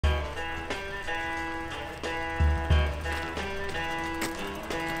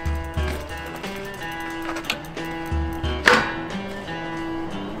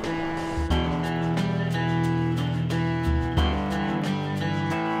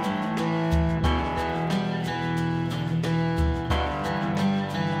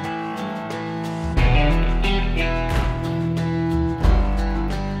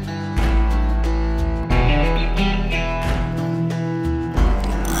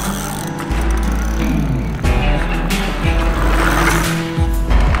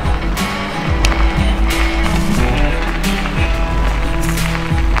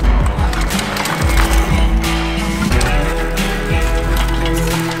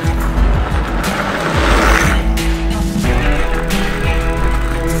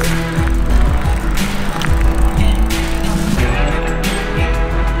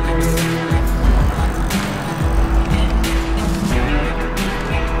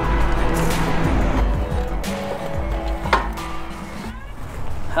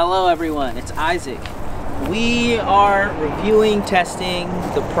Hello everyone, it's Isaac. We are reviewing, testing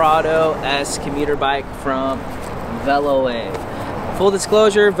the Prado S Commuter Bike from Velowave. Full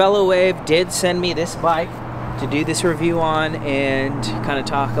disclosure, Velowave did send me this bike to do this review on and kind of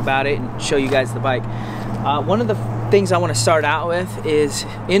talk about it and show you guys the bike. One of the things I want to start out with is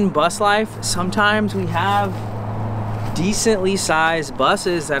in bus life, sometimes we have decently sized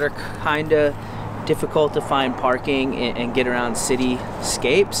buses that are kind of difficult to find parking and get around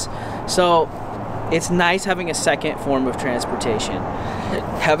cityscapes. So it's nice having a second form of transportation.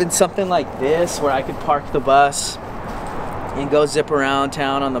 Having something like this where I could park the bus and go zip around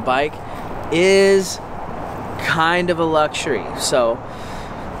town on the bike is kind of a luxury. So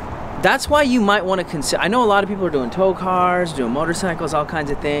that's why you might want to consider, I know a lot of people are doing tow cars, doing motorcycles, all kinds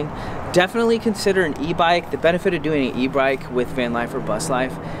of things. Definitely consider an e-bike. The benefit of doing an e-bike with van life or bus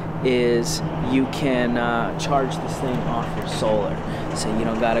life is you can charge this thing off your solar. So you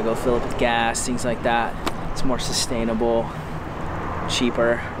don't gotta go fill up with gas, things like that. It's more sustainable,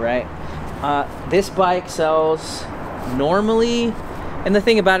 cheaper, right? This bike sells normally, and the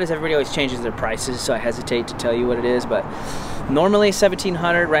thing about it is everybody always changes their prices, so I hesitate to tell you what it is, but normally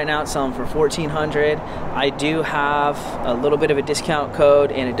 $1,700, right now it's selling for $1,400. I do have a little bit of a discount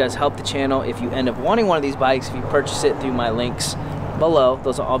code, and it does help the channel if you end up wanting one of these bikes, if you purchase it through my links below.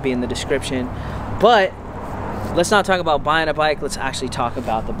 Those will all be in the description. But let's not talk about buying a bike, let's actually talk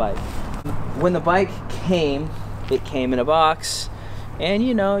about the bike. When the bike came, it came in a box, and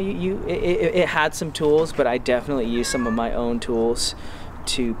you know, it had some tools, but I definitely used some of my own tools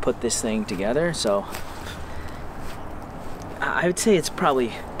to put this thing together. So I would say it's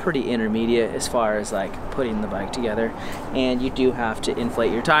probably pretty intermediate as far as like putting the bike together. And you do have to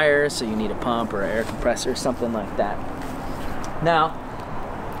inflate your tires, so you need a pump or an air compressor, something like that. Now,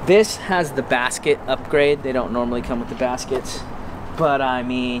 this has the basket upgrade. They don't normally come with the baskets, but I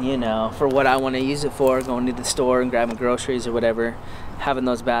mean, you know, for what I want to use it for, going to the store and grabbing groceries or whatever, having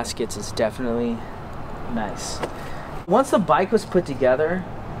those baskets is definitely nice. Once the bike was put together,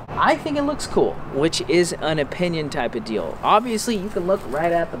 I think it looks cool, which is an opinion type of deal. Obviously, you can look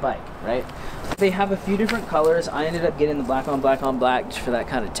right at the bike, right? They have a few different colors. I ended up getting the black on black on black just for that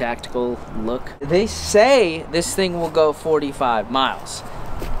kind of tactical look. They say this thing will go 45 miles.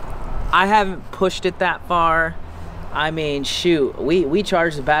 I haven't pushed it that far. I mean, shoot, we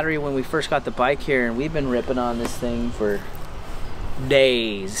charged the battery when we first got the bike here, and we've been ripping on this thing for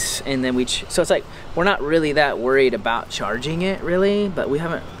days. And then so it's like, we're not really that worried about charging it really, but we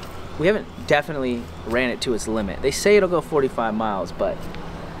haven't definitely ran it to its limit. They say it'll go 45 miles, but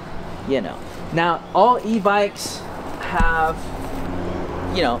you know. Now, all e-bikes have,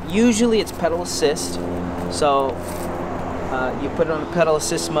 you know, usually it's pedal assist. So you put it on a pedal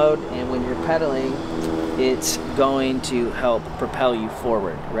assist mode, and when you're pedaling, it's going to help propel you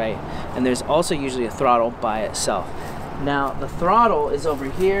forward, right? And there's also usually a throttle by itself. Now, the throttle is over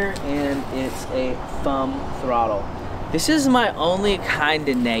here, and it's a thumb throttle. This is my only kind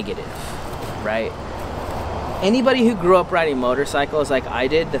of negative, right? Anybody who grew up riding motorcycles like I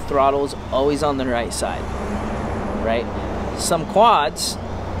did, the throttle is always on the right side, right? Some quads,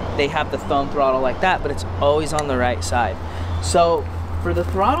 they have the thumb throttle like that, but it's always on the right side. So for the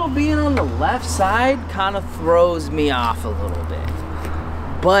throttle being on the left side kind of throws me off a little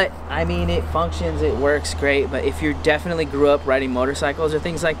bit. But I mean, it functions, it works great. But if you definitely grew up riding motorcycles or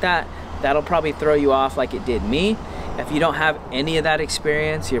things like that, that'll probably throw you off like it did me. If you don't have any of that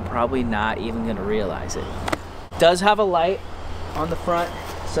experience, you're probably not even gonna realize it. It does have a light on the front,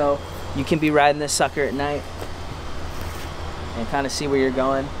 so you can be riding this sucker at night and kind of see where you're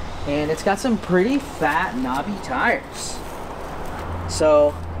going. And it's got some pretty fat, knobby tires.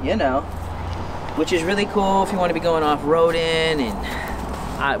 So, you know, which is really cool if you want to be going off-roading,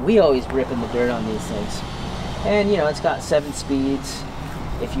 and we always rip in the dirt on these things. And you know, it's got 7 speeds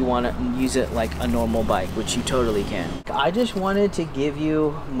if you want to use it like a normal bike, which you totally can. I just wanted to give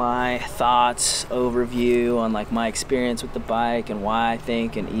you my thoughts, overview on like my experience with the bike and why I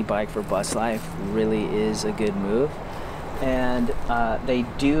think an e-bike for bus life really is a good move. And they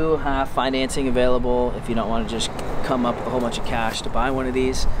do have financing available if you don't want to just come up with a whole bunch of cash to buy one of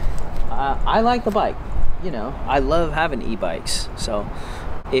these. I like the bike, you know, I love having e-bikes. So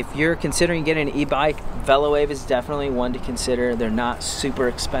if you're considering getting an e-bike, Velowave is definitely one to consider. They're not super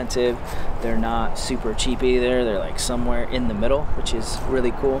expensive, they're not super cheap either. They're like somewhere in the middle, which is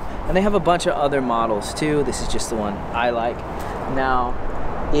really cool. And they have a bunch of other models too. This is just the one I like. Now,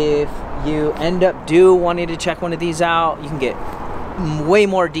 if you end up wanting to check one of these out, you can get way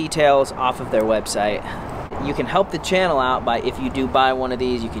more details off of their website. You can help the channel out by, if you do buy one of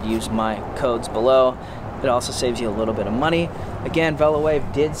these, you could use my codes below. It also saves you a little bit of money. Again,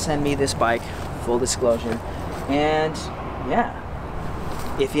 Velowave did send me this bike, full disclosure, and yeah,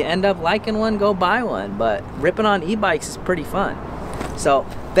 if you end up liking one, go buy one, but ripping on e-bikes is pretty fun. So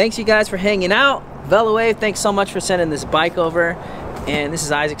thanks you guys for hanging out. Velowave, thanks so much for sending this bike over, and this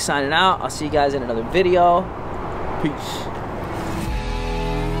is Isaac signing out. I'll see you guys in another video. Peace.